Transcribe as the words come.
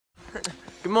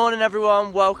Good morning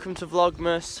everyone, welcome to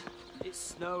Vlogmas. It's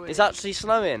snowing. It's actually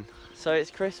snowing, so it's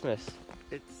Christmas.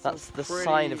 That's the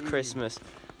sign of Christmas.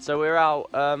 So we're out,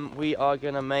 we are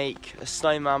going to make a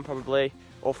snowman probably,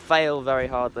 or fail very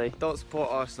hardly. Don't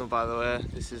support Arsenal, by the way.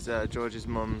 This is George's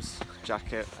mum's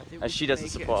jacket. And she doesn't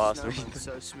support Arsenal. It's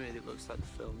so smooth it looks like the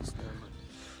film Snowman.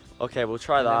 Okay, we'll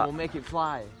try that. Then we'll make it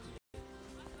fly.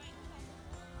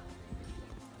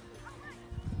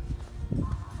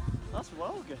 That's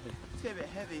well good. It's getting a bit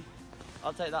heavy.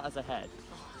 I'll take that as a head.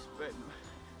 Oh, it's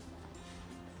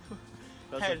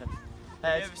That's head. a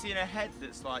Have you ever seen a head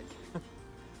that's like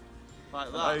that?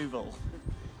 oval.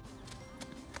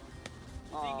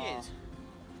 The thing is,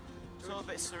 it's all a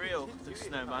bit surreal, the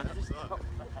snowman,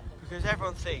 because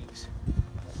everyone thinks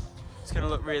it's going to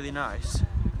look really nice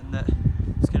and that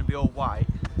it's going to be all white,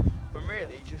 but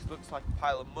really it just looks like a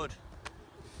pile of mud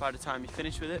by the time you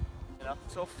finish with it. You know,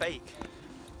 it's all fake.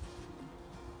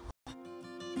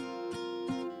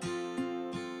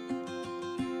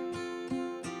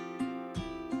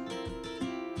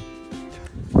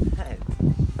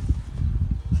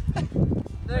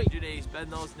 Bend your knees,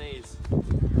 bend those knees.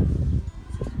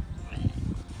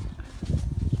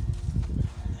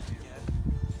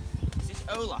 Is this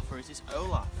Olaf or is this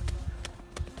Olaf?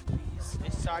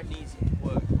 This side needs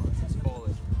work, it's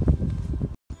falling.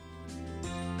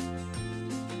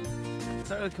 It's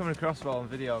not really coming across well on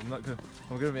video. I'm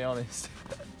gonna be honest.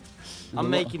 I'm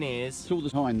making ears. It's all the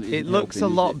time. It looks a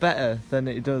lot better than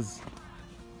it does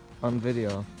on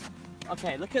video.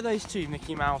 Okay, look at those two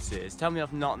Mickey Mouses. Tell me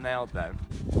I've not nailed them.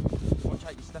 Watch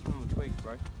out, you're stepping on the twigs,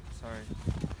 bro. Sorry.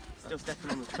 Still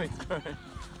stepping on the twigs, bro.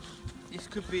 This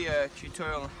could be a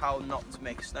tutorial on how not to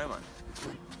make a snowman.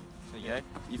 There you go.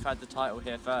 You've had the title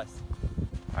here first.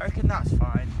 I reckon that's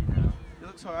fine, you know. It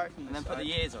looks alright from And this then put the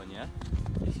side. ears on, yeah?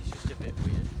 This is just a bit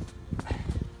weird.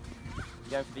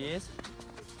 You going for the ears?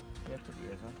 Yeah, put the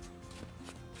ears on.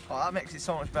 Oh, that makes it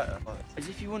so much better. As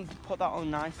if you wouldn't put that on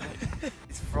nicely.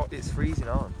 It's freezing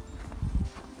on.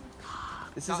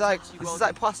 This is like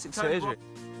plastic surgery.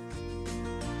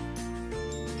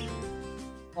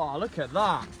 Oh, look at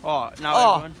that! Oh,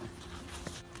 now everyone.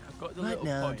 I've got the Right little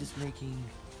now, point. I'm just making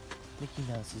Mickey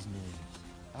Mouse's nose.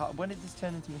 When did this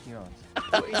turn into Mickey Mouse?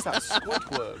 What is that,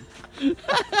 Squidworm?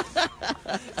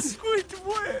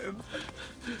 Squidworm?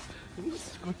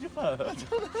 Squidward.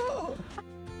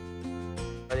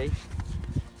 Ready?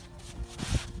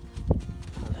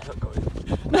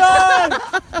 No!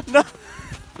 No!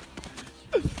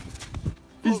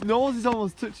 His nose is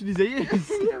almost touching his ears.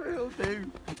 Yeah, it'll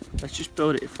do. Let's just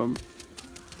build it from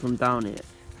down here,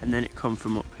 and then it come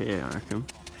from up here, I reckon.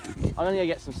 I'm gonna go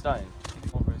get some stone.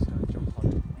 Jump on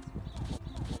it.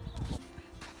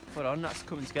 Hold on, that's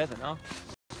coming together now.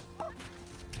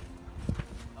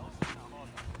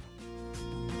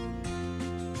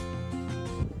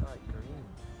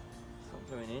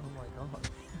 Oh my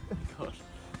god. God.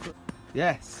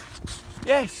 Yes.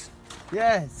 Yes!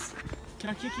 Yes. Can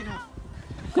I kick it up?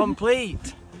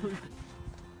 Complete!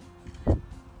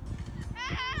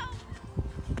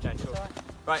 Okay, cool.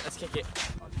 Right, let's kick it.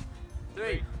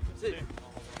 3, 2.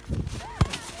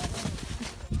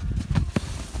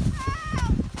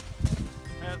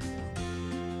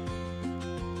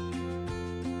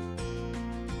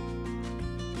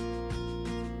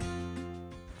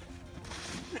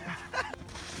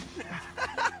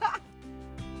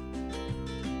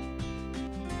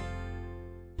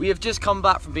 We have just come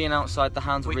back from being outside. The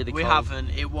hands are really cold. We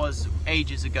haven't. It was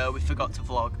ages ago. We forgot to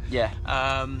vlog. Yeah.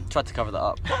 Tried to cover that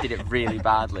up. Did it really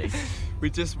badly.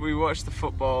 We watched the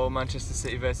football, Manchester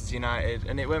City versus United,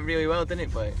 and it went really well, didn't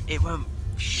it, boy? It went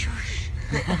shush.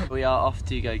 We are off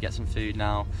to go get some food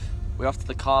now. We're off to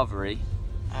the carvery.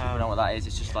 If you know what that is,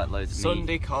 it's just like loads of meat.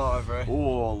 Sunday carvery.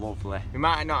 Oh, lovely. We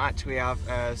might not actually have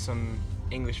some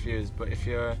English viewers, but if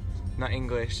you're not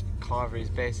English, carvery is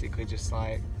basically just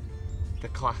like the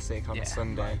classic on a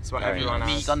Sunday. It's what everyone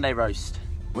has. Sunday roast.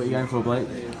 What are you going for, Blake?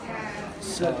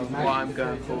 So what I'm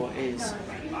going for is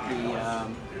the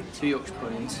 2 Yorkshire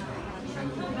puddings,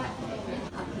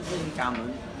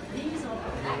 gammon,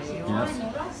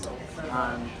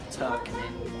 and turkey.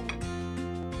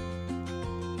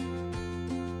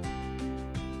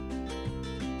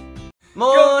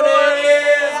 Morning,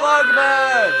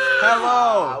 VLOGMAS!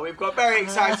 Hello! We've got a very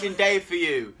exciting day for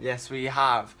you. Yes, we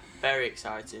have. Very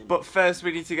exciting. But first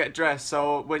we need to get dressed,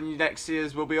 so when you next see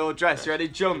us, we'll be all dressed. You ready?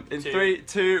 Jump in 2. 3,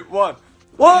 2, 1.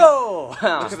 Whoa! Look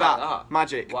at that.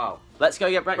 Magic. Wow. Let's go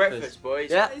get breakfast. Breakfast, boys.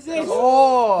 Yeah.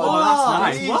 Oh,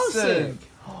 that's nice. Well sick.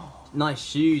 Nice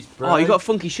shoes, bro. Oh, you got a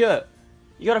funky shirt.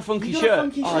 You got a funky shirt.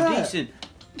 funky Oh, shirt. decent.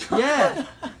 Yeah.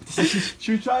 Should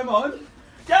we try them on?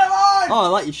 Oh, I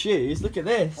like your shoes. Look at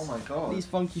this. Oh my god. These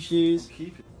funky shoes.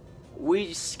 Keep it.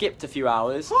 We skipped a few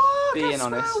hours, being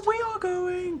honest. we are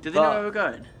going. Do they know where we're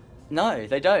going? No,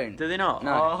 they don't. Do they not?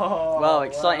 No. Oh, Well,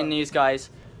 exciting news, guys.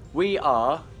 We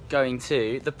are going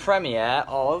to the premiere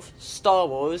of Star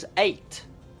Wars 8,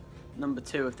 Number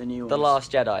 2 of the new one. The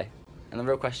Last Jedi. And the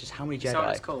real question is, how many So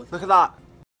it's Jedi? called. Look at that.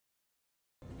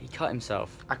 He cut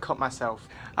himself. I cut myself.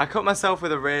 I cut myself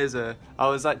with a razor. I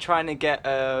was like trying to get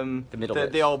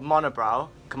the old monobrow.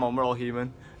 Come on, we're all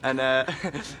human. And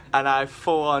and I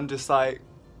full on just like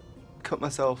cut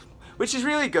myself, which is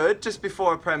really good just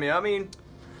before a premiere. I mean,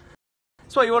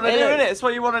 it's what you want to do, isn't it? It's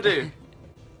what you want to do.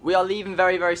 We are leaving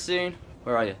very, very soon.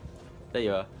 Where are you? There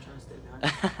you are.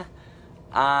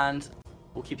 And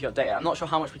we'll keep you updated. I'm not sure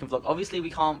how much we can vlog. Obviously, we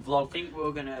can't vlog. I think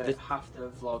we're gonna have to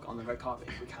vlog on the red carpet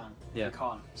if we can. Yeah. We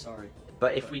can't. Sorry.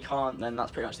 But if we can't, then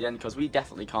that's pretty much the end, because we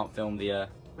definitely can't film the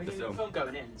We can film. film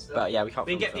going in. So But yeah, we can't.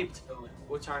 we can film get the film. people to film it.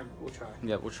 We'll try. We'll try.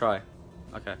 Yeah, we'll try.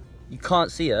 Okay. You can't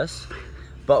see us,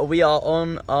 but we are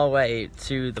on our way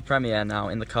to the premiere now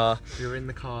in the car. You're in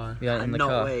the car. We are in the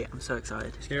car. Wait, I'm so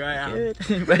excited. Here I am.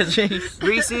 Good. Where's Reese?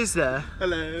 Reese is there.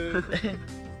 Hello.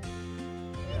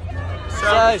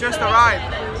 So, Just arrived.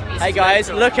 hey guys,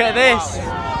 look at this.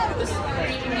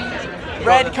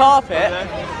 Red carpet,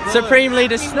 supremely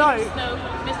snow.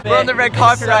 We're on the red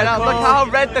carpet right now. Look how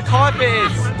red the carpet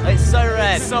is. It's so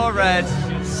red. It's so red.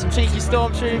 Cheeky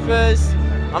stormtroopers.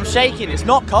 I'm shaking. It's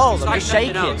not cold. I'm Like just nothing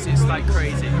shaking. else, it's like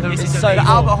crazy. This is so so The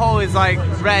Albert Hall is like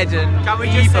red and Can we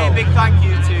just say a evil. big thank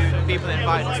you to the people that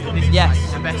invited us? This is Yes.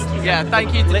 like the best. Yeah,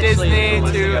 thank you to Literally Disney,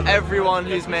 the to coolest. everyone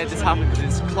who's made this happen,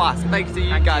 because it's class. Thank you to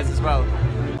you guys as well.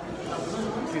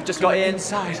 We've just got in.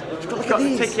 They've got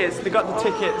the tickets. They got the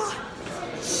tickets.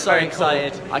 So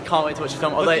excited. I can't wait to watch the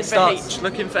film. Although Looking it for starts. H.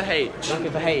 Looking for H.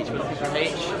 Looking for H. We're looking for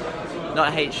H.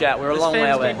 Not H yet. We're a There's long way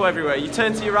famous away. people everywhere. You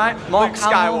turn to your right, Mark Luke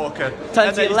Hamill. Skywalker. Turn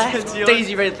And to then your you left, turn to your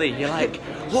Daisy Ridley. You're like,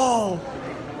 whoa.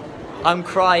 I'm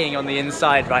crying on the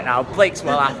inside right now. Blake's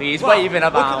well happy. He's Wow, waving Look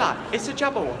about. at that. It's a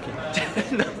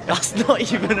Jabberwocky. That's not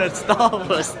even a Star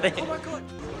Wars thing.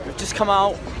 We've just come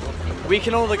out. We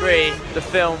can all agree the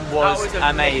film was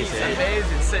amazing.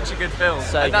 Amazing. Such a good film.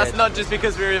 So and that's good. not just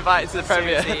because we were invited to the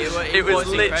premiere. Seriously, It was was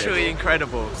literally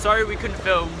incredible. Sorry we couldn't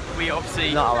film. We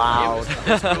obviously Not allowed.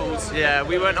 It was rules. Yeah,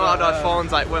 we weren't allowed our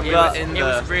phones like when we But were in It the...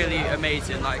 was really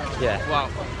amazing. Like Yeah. wow.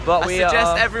 But I we suggest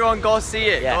are. everyone go see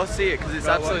it. Yeah. Go see it because it's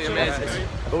absolutely amazing.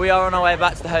 But we are on our way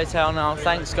back to the hotel now.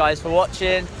 Thanks guys for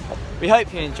watching. We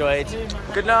hope you enjoyed.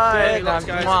 Good night. Good night.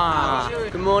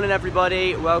 Mwah. Good morning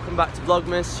everybody. Welcome back to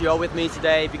Vlogmas. You're with me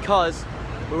today because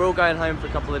we're all going home for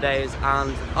a couple of days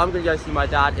and I'm going to go see my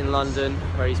dad in London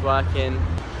where he's working.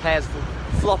 Hair's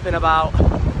flopping about,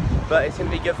 but it's going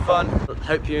to be good fun.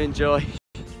 Hope you enjoy.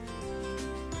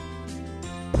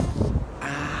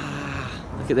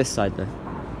 Look at this side though.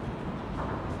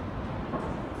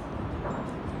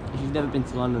 If you've never been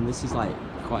to London, this is like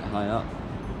quite high up.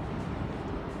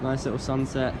 Nice little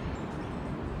sunset.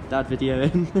 Dad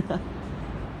videoing.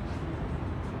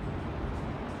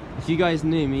 If you guys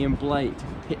knew, me and Blake took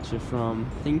a picture from,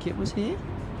 I think it was here?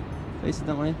 Facing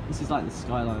that way. This is like the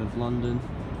skyline of London.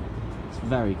 It's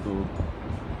very cool.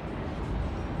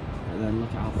 And then look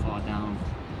at how far down.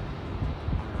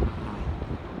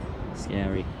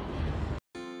 Scary.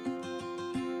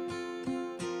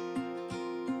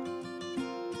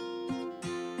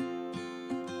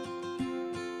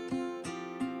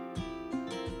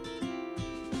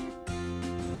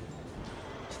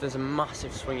 There's a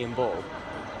massive swinging ball.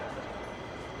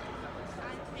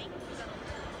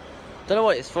 Don't know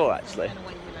what it's for actually.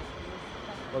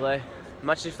 Although,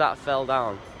 imagine if that fell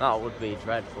down. That would be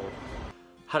dreadful.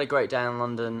 Had a great day in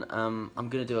London. I'm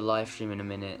gonna do a live stream in a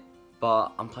minute,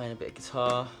 but I'm playing a bit of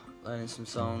guitar, learning some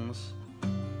songs.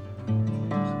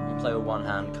 I play with one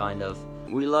hand, kind of.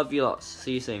 We love you lots.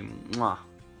 See you soon. Mwah.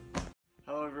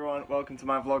 Hello everyone, welcome to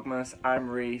my Vlogmas. I'm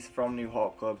Reese from New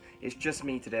Hope Club. It's just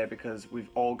me today because we've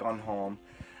all gone home.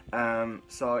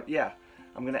 So yeah,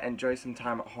 I'm going to enjoy some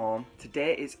time at home.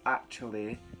 Today is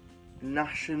actually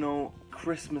National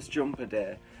Christmas Jumper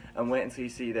Day. And wait until you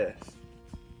see this.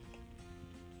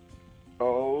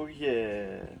 Oh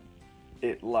yeah,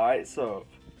 it lights up.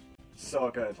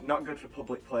 So good. Not good for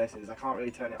public places. I can't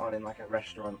really turn it on in like a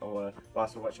restaurant or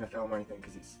whilst we're watching a film or anything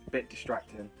because it's a bit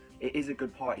distracting. It is a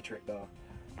good party trick though.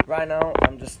 Right now,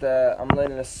 I'm just I'm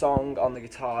learning a song on the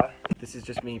guitar. This is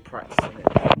just me practicing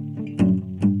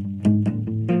it.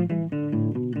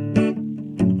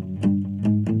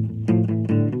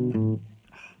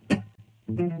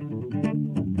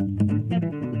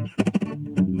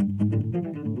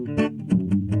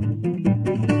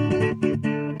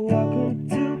 Welcome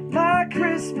to my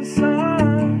Christmas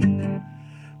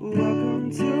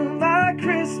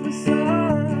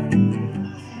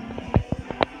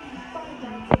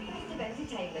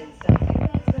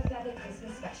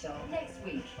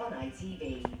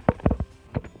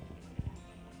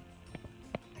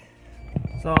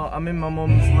So I'm in my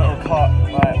mum's little car.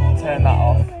 Right, turn that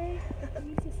off.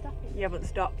 You haven't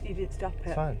stopped. You didn't stop it.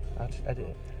 It's fine. I'll just edit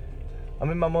it.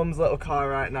 I'm in my mum's little car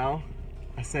right now.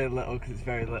 I say little because it's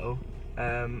very little.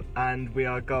 And we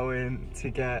are going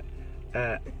to get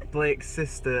Blake's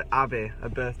sister Abby a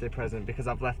birthday present because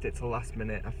I've left it till last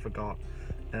minute. I forgot.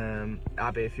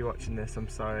 Abby, if you're watching this, I'm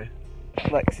sorry.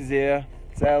 Lex is here.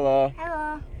 Say hello.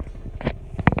 Hello.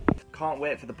 Can't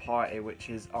wait for the party, which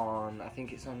is on, I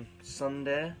think it's on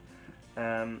Sunday.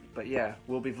 But yeah,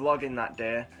 we'll be vlogging that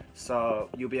day, so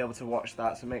you'll be able to watch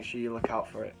that, so make sure you look out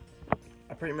for it.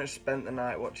 I pretty much spent the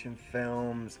night watching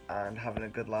films and having a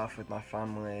good laugh with my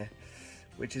family,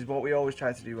 which is what we always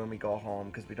try to do when we go home,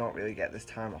 because we don't really get this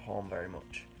time at home very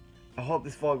much. I hope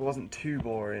this vlog wasn't too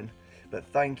boring, but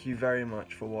thank you very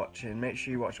much for watching. Make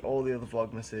sure you watch all the other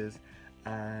Vlogmases,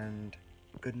 and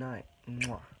good night.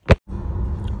 Mwah.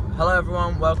 Hello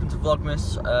everyone, welcome to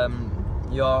Vlogmas.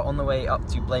 You're on the way up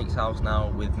to Blake's house now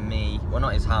with me. Well,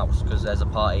 not his house, because there's a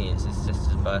party. It's his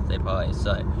sister's birthday party.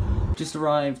 So, just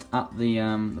arrived at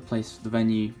the place, the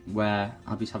venue where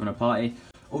Abby's having a party.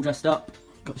 All dressed up,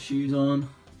 got the shoes on.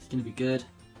 It's gonna be good.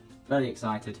 Very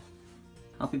excited.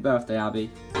 Happy birthday,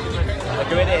 Abby. Look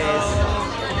who it is.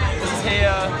 This is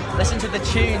here. Listen to the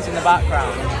tunes in the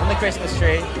background on the Christmas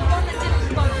tree.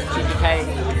 Cheeky cake.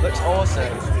 Looks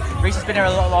awesome. Reese has been here a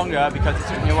lot longer because it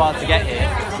took me a while to get here.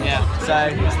 Yeah. So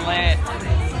it was late.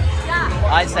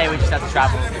 I'd say we just had to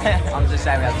travel. I'm just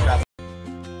saying we had to travel.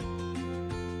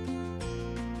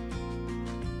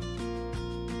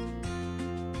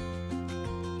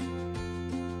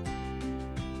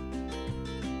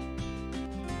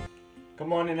 Good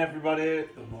morning, everybody.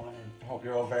 Good morning. Hope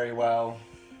you're all very well.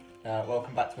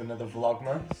 Welcome back to another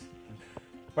Vlogmas.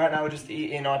 Right now we're just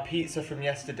eating our pizza from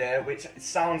yesterday, which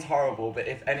sounds horrible, but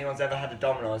if anyone's ever had a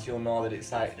Domino's, you'll know that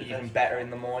it's like even better in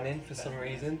the morning for some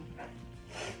reason.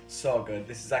 So good.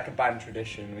 This is like a band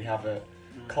tradition. We have a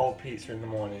cold pizza in the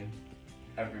morning.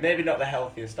 Maybe not the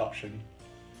healthiest option,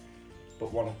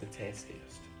 but one of the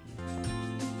tastiest.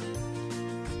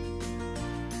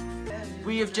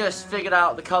 We have just figured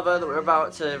out the cover that we're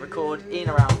about to record in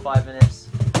around 5 minutes.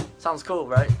 Sounds cool,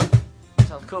 right?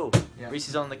 Sounds cool. Yeah. Reese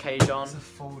is on the cage on. It's a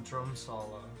full drum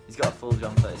solo. He's got a full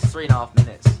drum solo. It's 3.5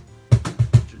 minutes.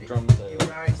 Drum solo.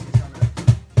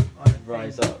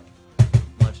 Rise up.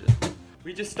 Imagine.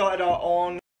 We just started our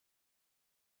own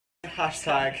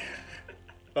hashtag.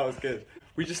 That was good.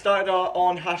 We just started our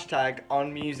own hashtag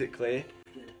on Musical.ly.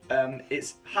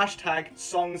 It's hashtag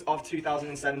songs of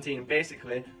 2017.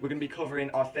 Basically, we're going to be covering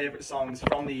our favourite songs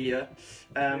from the year.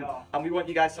 And we want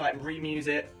you guys to like remuse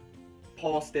it,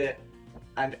 post it,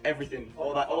 and everything,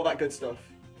 all that good stuff.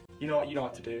 You know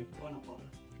what to do. Why not bother?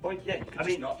 Well, yeah, you can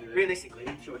just not do it. Realistically,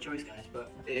 it's your choice, guys, but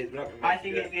it is. We're not gonna I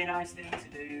think it'd be a nice thing to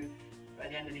do at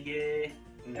the end of the year.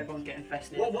 Everyone's getting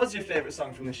festive. What was your favourite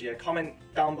song from this year? Comment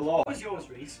down below. What was yours,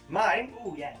 Reese? Mine?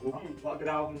 Oh yeah. A lot of good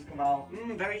albums come out.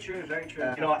 Very true, very true.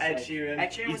 You know, Ed Sheeran.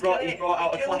 Ed Sheeran He's brought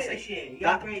out a classic. This year. He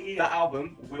had a great year. That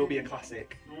album will be a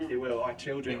classic. It will. Our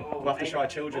children. We'll have to show our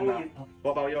children that.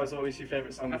 What about yours? What was your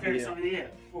favourite song of the year? My favourite song of the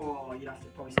year? Oh, you'd have to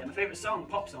probably say my favourite song,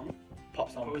 pop song. Pop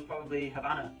song. Was probably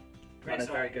Havana. Great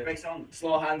song. Very good. Great song.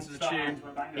 Slow Hands was a tune.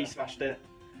 He smashed it.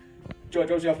 George,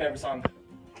 what was your favourite song?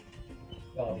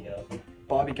 Barbie Girl.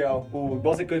 Barbie Girl. Ooh,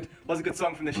 was a good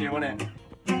song from this year, wasn't it?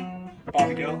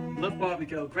 Barbie Girl. Love Barbie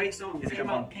Girl. Great song. It's a good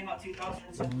one. Came out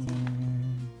 2017.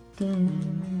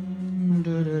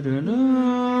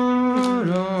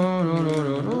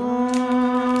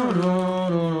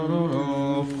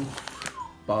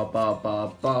 Ba ba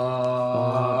ba ba.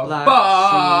 Black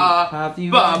sheep, have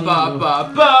you ba ba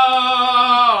ba ba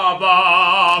ba ba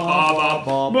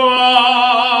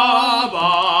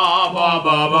ba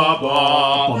ba ba ba.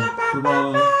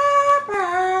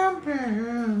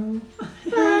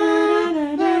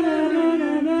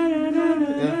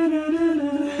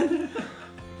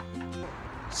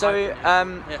 So,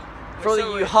 for all of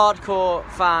you hardcore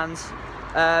fans,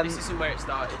 This isn't where it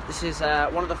started. this is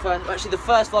one of the first, actually the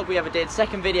first vlog we ever did,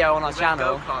 second video on our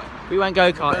channel. We went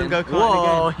go-karting.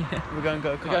 Whoa! We're going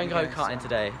go-karting. We're going go-karting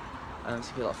today. It's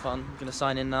gonna be a lot of fun. I'm gonna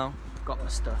sign in now. Got my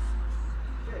stuff.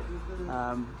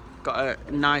 Got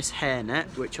a nice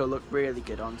hairnet, which will look really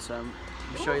good on, so I'm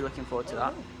sure you're looking forward to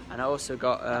that. And I also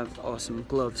got awesome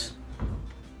gloves.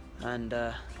 And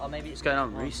Oh, maybe what's going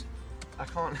on, Reese? I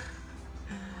can't.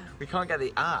 We can't get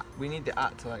the at. We need the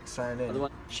at to like sign in.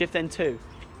 Shift N2.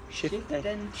 Shift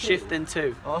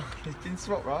N2. Oh, it's been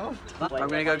swapped round. I'm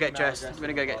gonna go get dressed.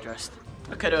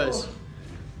 Look at us.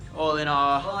 All in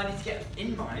our Well, I need to get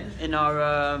in mine. in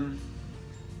our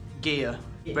gear.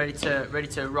 Ready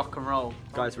to rock and roll.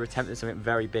 Guys, we're attempting something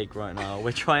very big right now.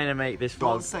 We're trying to make this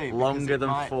vlog longer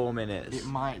than 4 minutes. It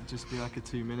might just be like a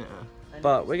 2-minute.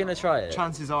 But we're gonna try it.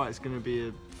 Chances are it's gonna be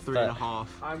a 3.5.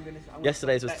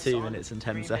 Yesterday's was 2 minutes and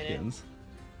 10 seconds.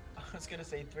 I was gonna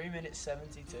say 3 minutes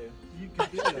 72. You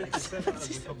could do it. It's a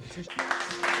competition.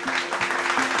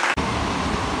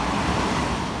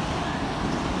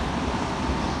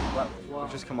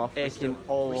 We've just come off. It's been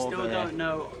all We still over don't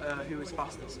know who was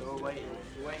fastest, so we're waiting.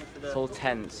 We're waiting for the. It's all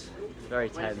tense. Very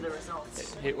tense. For the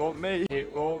results. It won't me.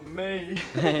 It won't me.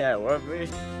 Yeah, it won't be.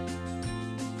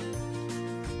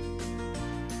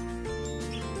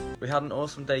 We had an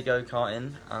awesome day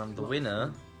go-karting, and the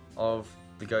winner of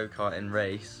the go-karting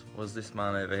race was this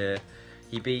man over here.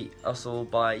 He beat us all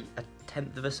by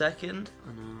 1/10 of a second.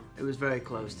 I know. It was very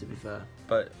close, to be fair.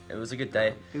 But it was a good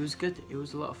day. It was good. It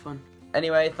was a lot of fun.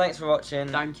 Anyway, thanks for watching.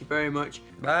 Thank you very much.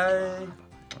 Bye.